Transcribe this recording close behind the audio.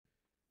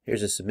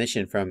Here's a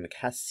submission from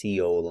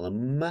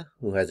Kassiolm,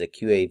 who has a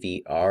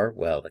QAVR,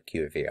 well, the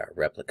QAVR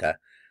replica,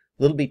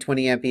 little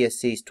B20 amp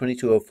ESCs,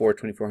 2204,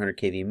 2400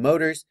 kV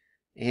motors,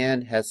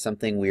 and has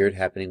something weird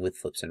happening with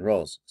flips and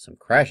rolls. Some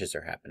crashes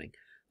are happening.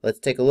 Let's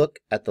take a look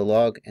at the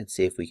log and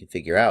see if we can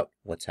figure out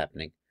what's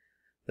happening.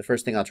 The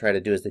first thing I'll try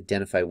to do is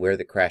identify where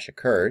the crash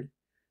occurred.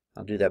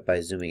 I'll do that by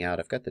zooming out.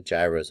 I've got the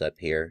gyros up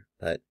here,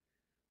 but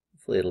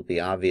hopefully it'll be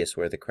obvious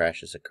where the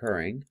crash is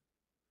occurring.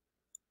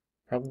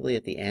 Probably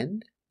at the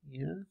end.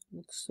 Yeah,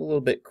 looks a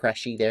little bit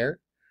crashy there.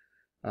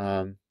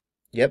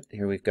 Yep,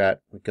 here we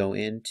go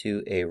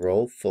into a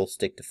roll, full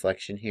stick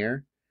deflection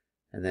here,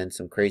 and then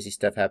some crazy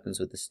stuff happens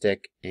with the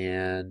stick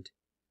and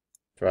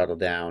throttle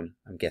down.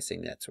 I'm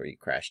guessing that's where you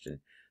crashed, and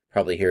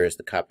probably here is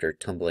the copter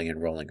tumbling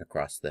and rolling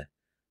across the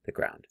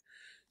ground.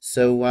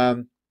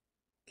 So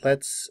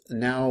let's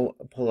now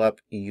pull up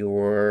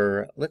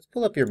your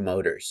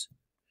motors.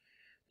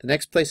 The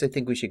next place I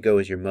think we should go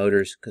is your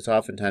motors, because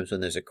oftentimes when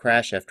there's a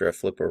crash after a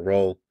flip or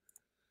roll,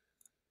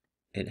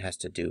 it has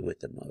to do with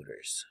the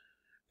motors.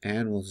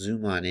 And we'll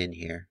zoom on in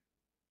here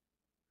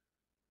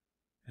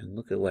and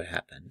look at what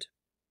happened.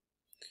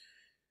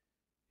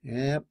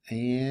 Yep,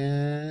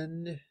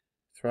 and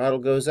throttle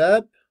goes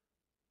up,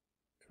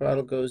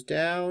 throttle goes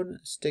down,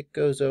 stick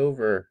goes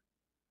over,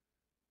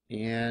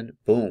 and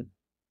boom.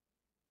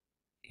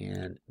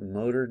 And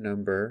motor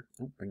number,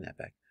 bring that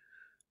back.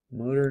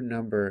 Motor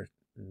number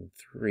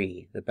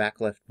 3, the back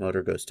left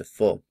motor goes to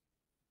full.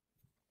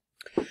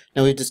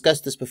 Now, we've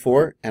discussed this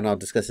before, and I'll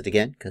discuss it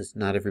again because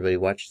not everybody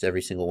watches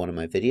every single one of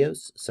my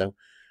videos. So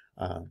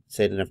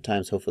say it enough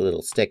times, hopefully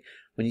it'll stick.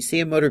 When you see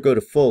a motor go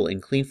to full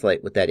in clean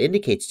flight, what that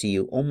indicates to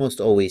you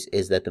almost always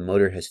is that the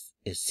motor has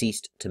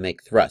ceased to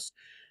make thrust.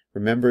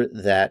 Remember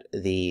that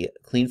the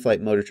clean flight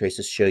motor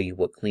traces show you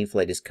what clean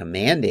flight is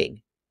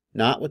commanding,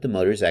 not what the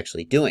motor is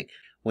actually doing.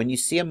 When you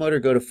see a motor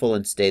go to full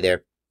and stay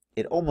there,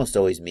 it almost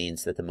always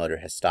means that the motor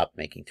has stopped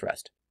making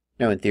thrust.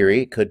 Now, in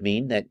theory, it could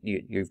mean that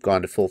you've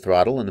gone to full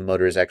throttle and the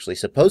motor is actually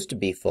supposed to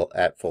be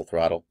at full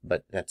throttle,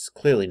 but that's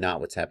clearly not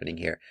what's happening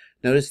here.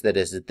 Notice that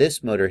as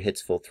this motor hits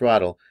full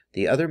throttle,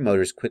 the other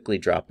motors quickly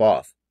drop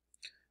off.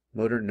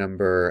 Motor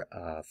number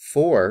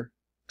 4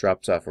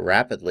 drops off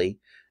rapidly,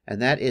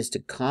 and that is to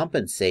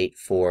compensate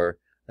for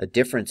a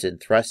difference in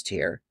thrust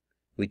here.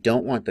 We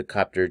don't want the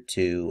copter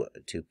to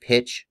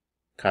pitch.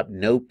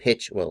 No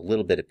pitch, well, a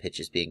little bit of pitch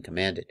is being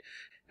commanded.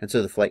 And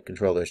so the flight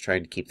controller is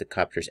trying to keep the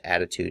copter's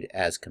attitude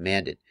as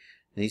commanded.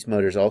 And these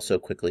motors also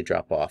quickly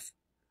drop off.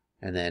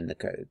 And then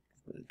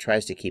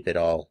tries to keep it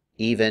all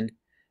even.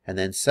 And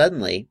then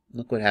suddenly,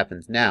 look what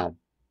happens now.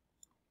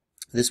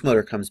 This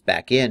motor comes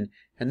back in,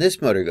 and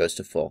this motor goes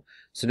to full.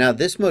 So now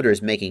this motor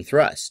is making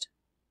thrust.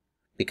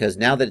 Because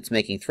now that it's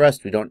making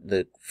thrust,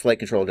 the flight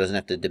controller doesn't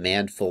have to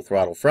demand full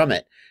throttle from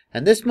it.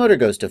 And this motor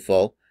goes to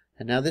full,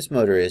 and now this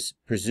motor is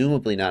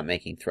presumably not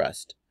making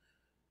thrust.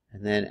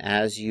 And then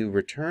as you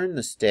return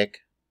the stick,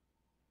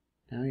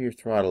 now your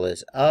throttle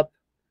is up.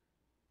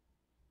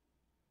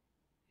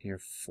 You're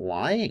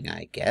flying,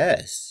 I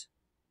guess.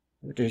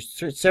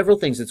 There's several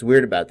things that's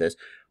weird about this.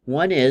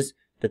 One is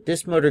that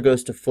this motor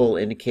goes to full,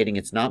 indicating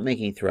it's not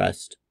making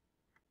thrust.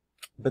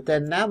 But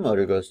then that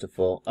motor goes to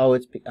full.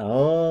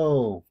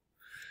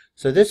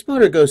 So this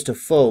motor goes to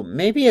full.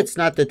 Maybe it's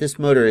not that this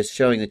motor is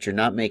showing that you're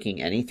not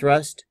making any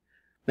thrust.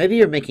 Maybe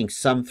you're making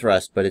some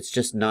thrust, but it's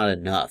just not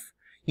enough.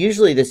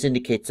 Usually this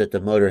indicates that the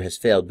motor has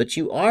failed, but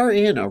you are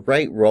in a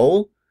right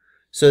roll,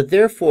 so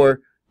therefore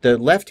the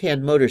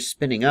left-hand motor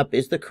spinning up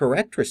is the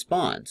correct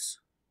response.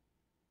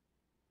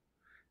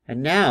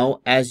 And now,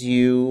 as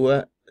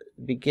you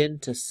begin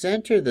to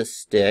center the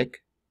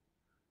stick,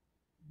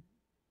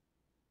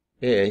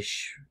 this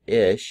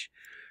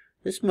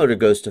motor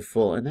goes to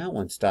full, and that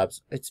one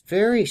stops. It's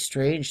very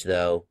strange,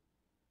 though,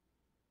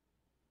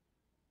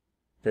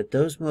 that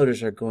those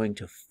motors are going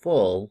to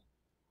full.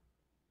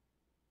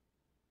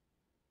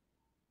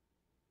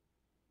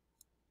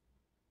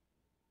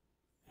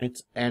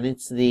 It's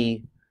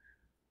the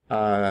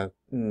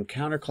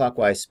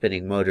counterclockwise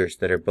spinning motors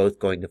that are both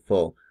going to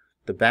full.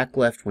 The back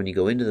left when you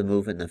go into the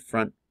move and the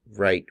front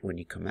right when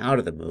you come out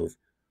of the move.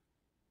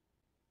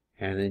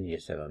 And then you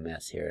just have a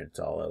mess here and it's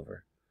all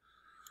over.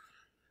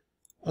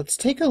 Let's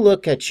take a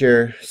look at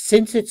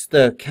since it's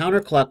the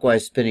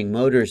counterclockwise spinning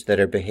motors that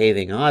are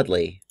behaving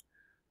oddly,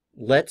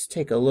 let's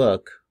take a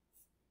look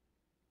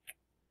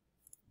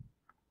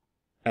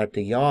at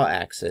the yaw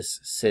axis,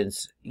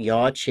 since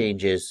yaw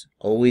changes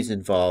always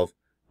involve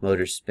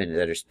motors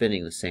that are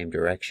spinning the same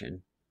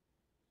direction.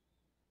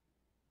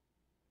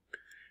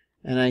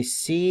 And I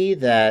see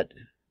that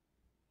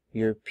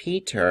your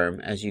P term,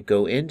 as you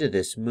go into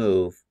this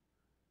move,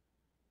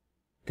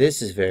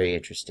 this is very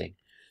interesting.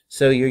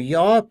 So your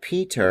yaw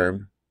P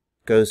term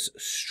goes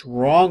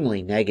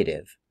strongly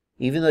negative,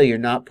 even though you're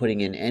not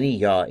putting in any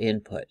yaw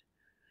input.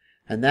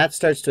 And that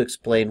starts to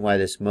explain why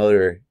this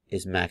motor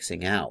is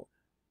maxing out.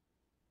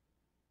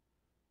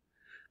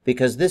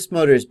 Because this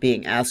motor is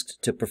being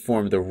asked to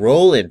perform the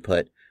roll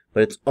input,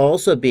 but it's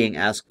also being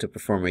asked to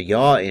perform a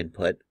yaw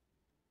input,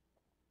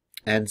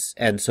 and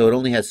so it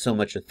only has so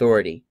much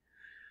authority.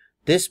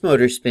 This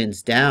motor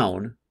spins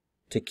down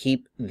to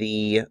keep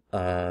the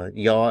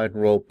yaw and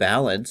roll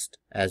balanced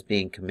as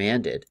being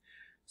commanded.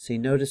 See,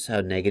 notice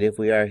how negative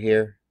we are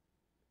here?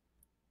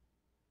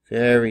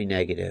 Very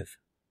negative.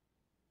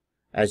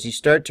 As you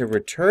start to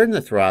return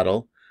the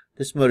throttle,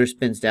 this motor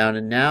spins down,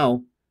 and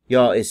now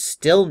yaw is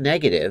still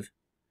negative.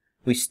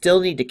 We still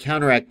need to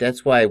counteract.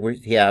 That's why I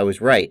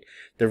was right.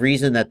 The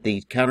reason that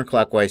the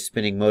counterclockwise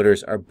spinning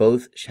motors are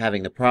both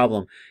having the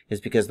problem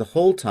is because the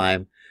whole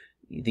time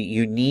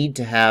you need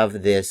to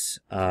have this,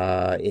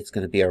 it's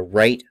going to be a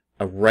right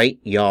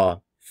yaw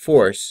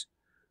force.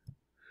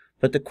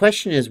 But the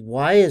question is,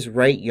 why is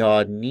right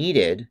yaw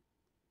needed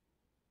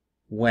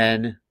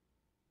when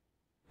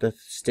the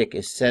stick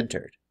is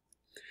centered?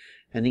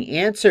 And the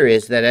answer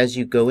is that as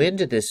you go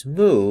into this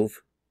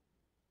move,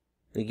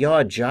 the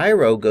yaw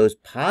gyro goes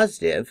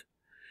positive,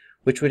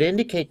 which would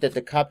indicate that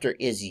the copter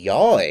is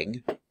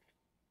yawing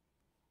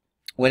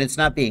when it's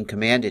not being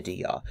commanded to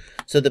yaw.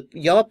 So the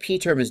yaw P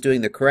term is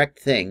doing the correct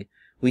thing.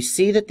 We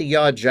see that the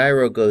yaw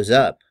gyro goes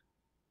up,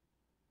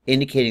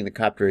 indicating the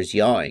copter is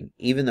yawing,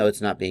 even though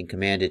it's not being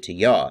commanded to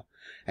yaw.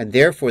 And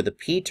therefore the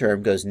P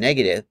term goes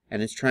negative,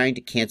 and it's trying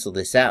to cancel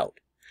this out.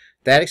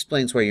 That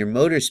explains why your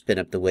motors spin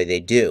up the way they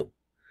do.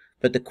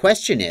 But the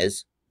question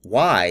is,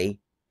 why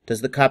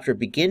does the copter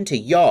begin to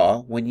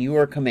yaw when you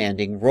are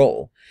commanding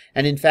roll?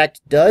 And in fact,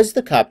 does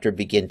the copter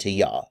begin to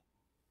yaw?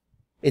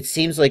 It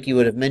seems like you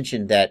would have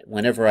mentioned that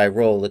whenever I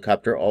roll, the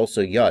copter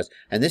also yaws.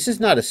 And this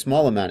is not a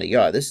small amount of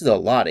yaw. This is a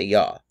lot of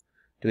yaw.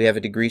 Do we have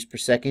a degrees per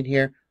second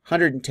here?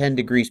 110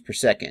 degrees per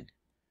second.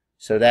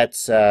 So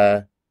that's,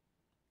 let's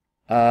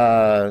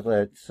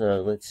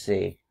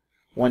see,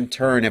 1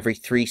 turn every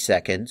 3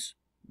 seconds,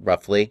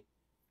 roughly.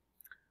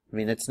 I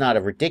mean, it's not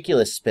a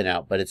ridiculous spin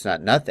out, but it's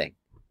not nothing.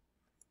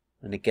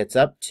 And it gets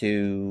up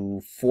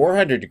to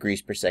 400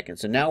 degrees per second.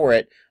 So now we're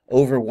at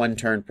over 1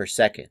 turn per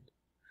second.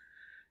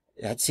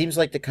 That seems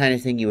like the kind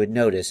of thing you would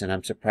notice, and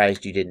I'm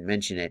surprised you didn't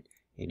mention it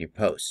in your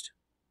post.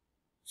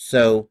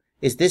 So,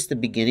 is this the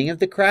beginning of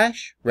the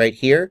crash? Right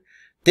here?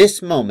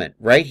 This moment,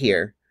 right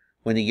here,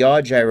 when the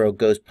yaw gyro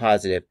goes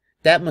positive,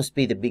 that must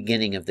be the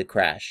beginning of the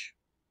crash.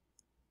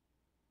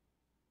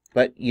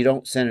 But you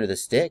don't center the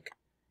stick.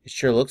 It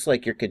sure looks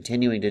like you're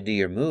continuing to do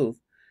your move.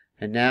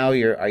 And now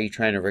are you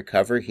trying to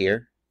recover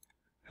here?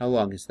 How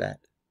long is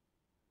that?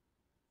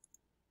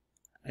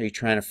 Are you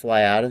trying to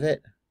fly out of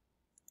it?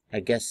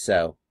 I guess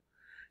so.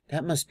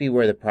 That must be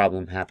where the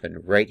problem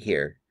happened, right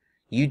here.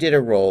 You did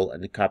a roll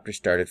and the copter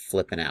started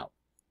flipping out.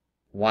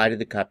 Why did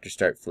the copter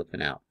start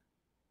flipping out?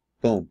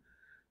 Boom.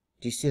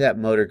 Do you see that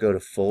motor go to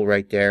full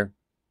right there?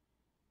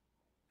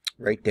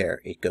 Right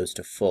there, it goes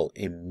to full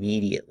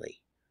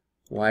immediately.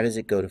 Why does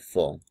it go to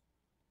full?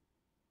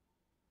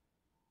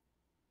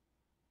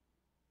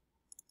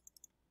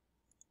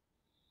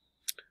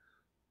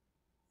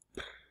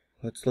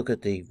 Let's look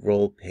at the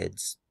roll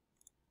PIDs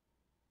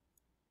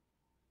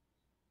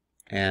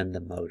and the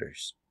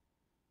motors.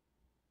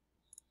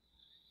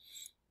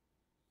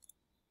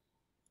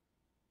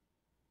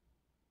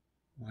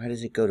 Why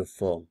does it go to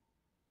full?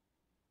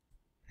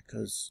 It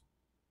goes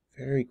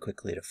very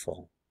quickly to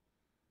full.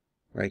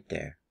 Right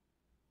there.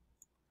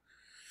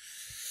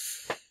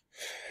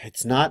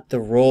 It's not the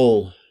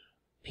roll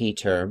P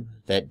term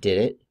that did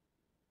it.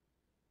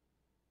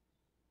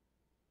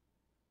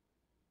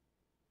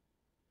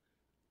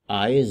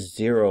 I is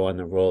 0 on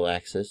the roll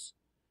axis,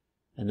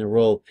 and the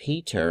roll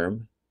P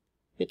term,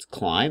 it's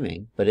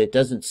climbing, but it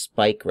doesn't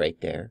spike right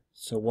there.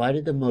 So why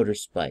did the motor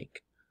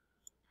spike?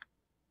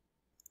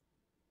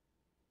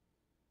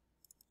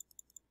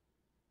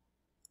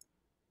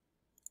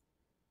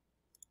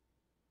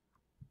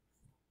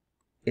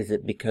 Is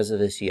it because of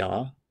this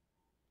yaw?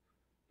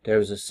 There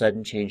was a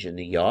sudden change in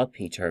the yaw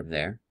P term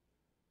there.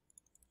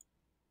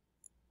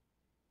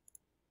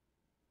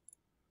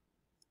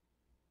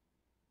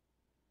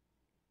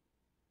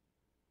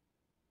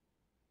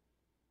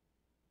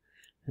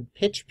 And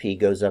pitch P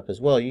goes up as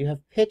well. You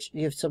have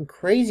some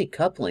crazy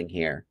coupling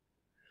here.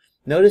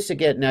 Notice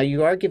again, now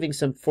you are giving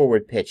some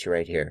forward pitch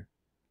right here.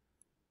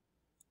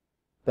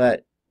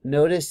 But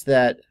notice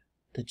that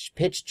the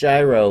pitch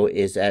gyro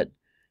is at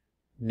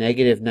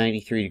negative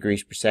 93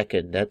 degrees per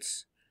second.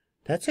 That's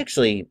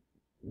actually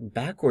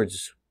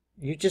backwards.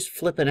 You're just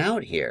flipping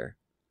out here.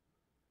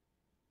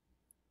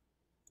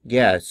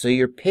 Yeah, so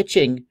you're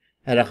pitching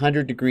at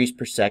 100 degrees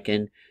per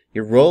second.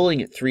 You're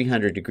rolling at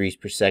 300 degrees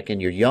per second.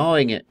 You're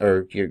yawing at,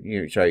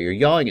 you're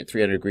yawing at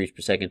 300 degrees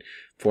per second,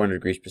 400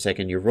 degrees per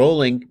second. You're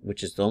rolling,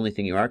 which is the only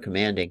thing you are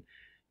commanding,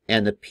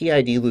 and the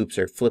PID loops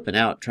are flipping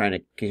out,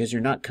 because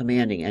you're not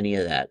commanding any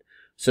of that.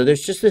 So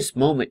there's just this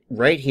moment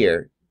right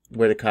here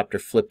where the copter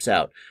flips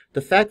out.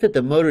 The fact that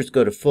the motors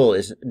go to full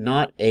is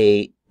not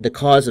the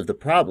cause of the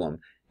problem.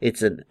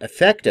 It's an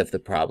effect of the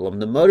problem.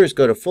 The motors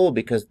go to full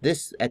because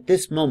at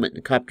this moment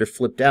the copter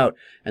flipped out,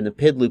 and the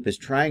PID loop is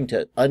trying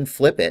to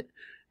unflip it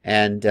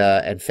and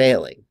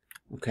failing.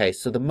 Okay,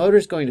 so the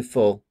motor's going to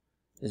full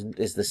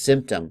is the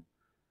symptom.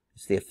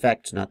 It's the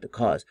effect, not the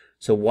cause.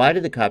 So why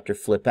did the copter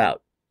flip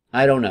out?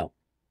 I don't know.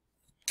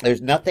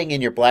 There's nothing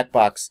in your black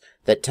box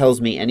that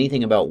tells me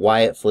anything about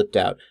why it flipped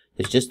out.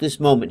 There's just this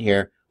moment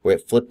here where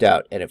it flipped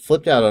out, and it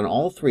flipped out on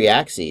all three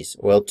axes,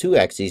 well, two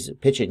axes,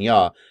 pitch and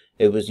yaw.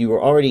 You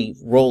were already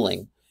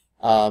rolling.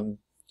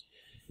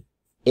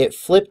 It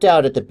flipped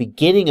out at the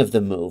beginning of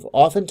the move.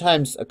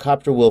 Oftentimes, a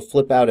copter will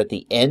flip out at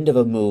the end of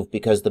a move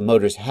because the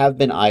motors have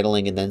been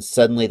idling, and then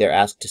suddenly they're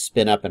asked to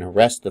spin up and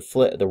arrest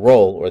the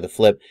roll or the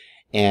flip,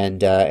 and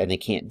they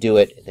can't do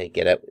it. They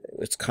get up.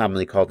 It's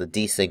commonly called a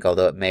desync,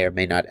 although it may or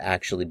may not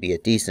actually be a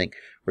desync.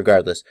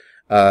 Regardless,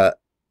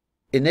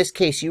 in this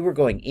case, you were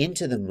going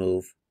into the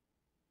move.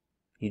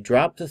 You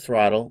drop the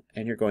throttle,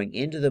 and you're going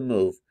into the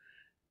move,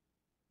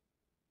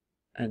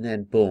 and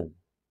then boom,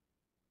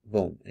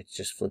 boom, it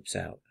just flips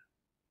out.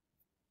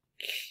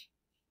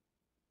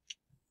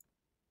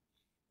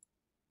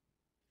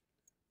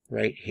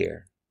 Right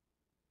here.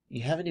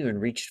 You haven't even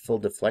reached full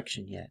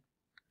deflection yet.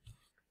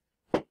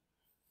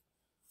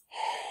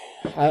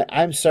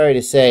 I'm sorry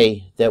to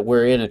say that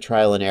we're in a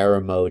trial and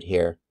error mode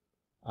here.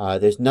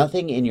 There's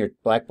nothing in your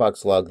black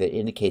box log that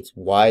indicates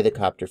why the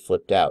copter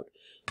flipped out.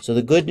 So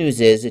the good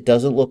news is it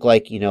doesn't look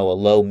like, a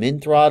low min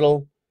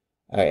throttle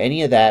or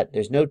any of that.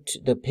 There's no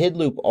the PID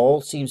loop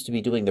all seems to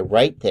be doing the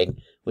right thing,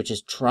 which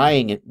is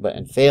trying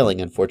and failing,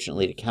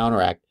 unfortunately, to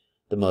counteract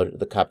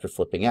the copter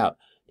flipping out.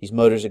 These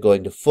motors are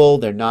going to full.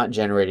 They're not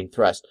generating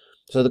thrust.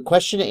 So the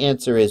question to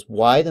answer is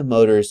why the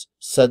motors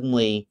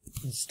suddenly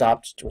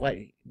stopped.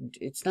 Why?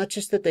 It's not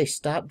just that they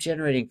stopped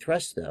generating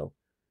thrust, though.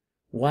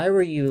 Why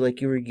were you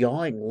were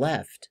yawing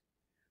left?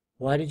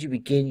 Why did you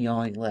begin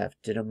yawing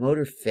left? Did a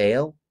motor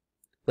fail?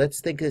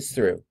 Let's think this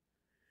through.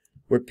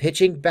 We're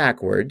pitching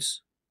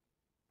backwards.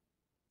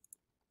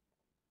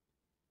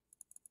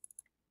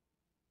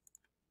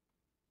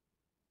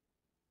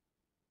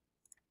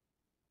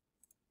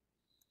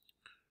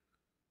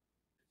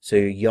 So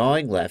you're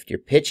yawing left. You're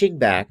pitching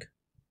back.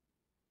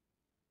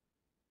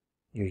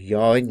 You're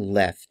yawing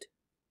left.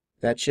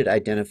 That should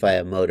identify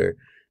a motor.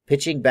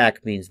 Pitching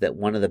back means that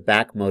one of the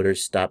back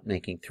motors stopped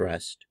making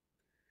thrust.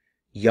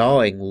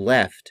 Yawing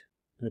left,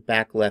 the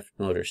back left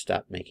motor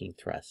stopped making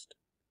thrust.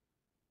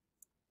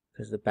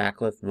 Because the back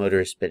left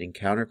motor is spinning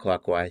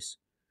counterclockwise.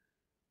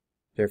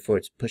 Therefore,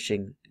 it's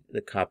pushing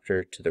the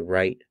copter to the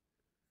right.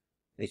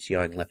 It's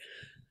yawing left.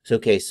 So,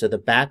 okay, so the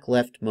back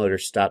left motor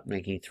stopped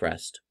making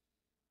thrust.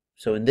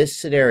 So in this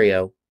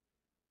scenario,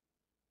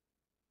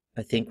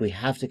 I think we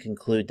have to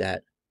conclude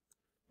that.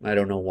 I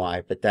don't know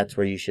why, but that's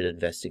where you should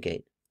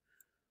investigate.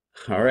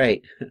 All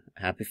right,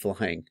 happy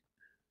flying.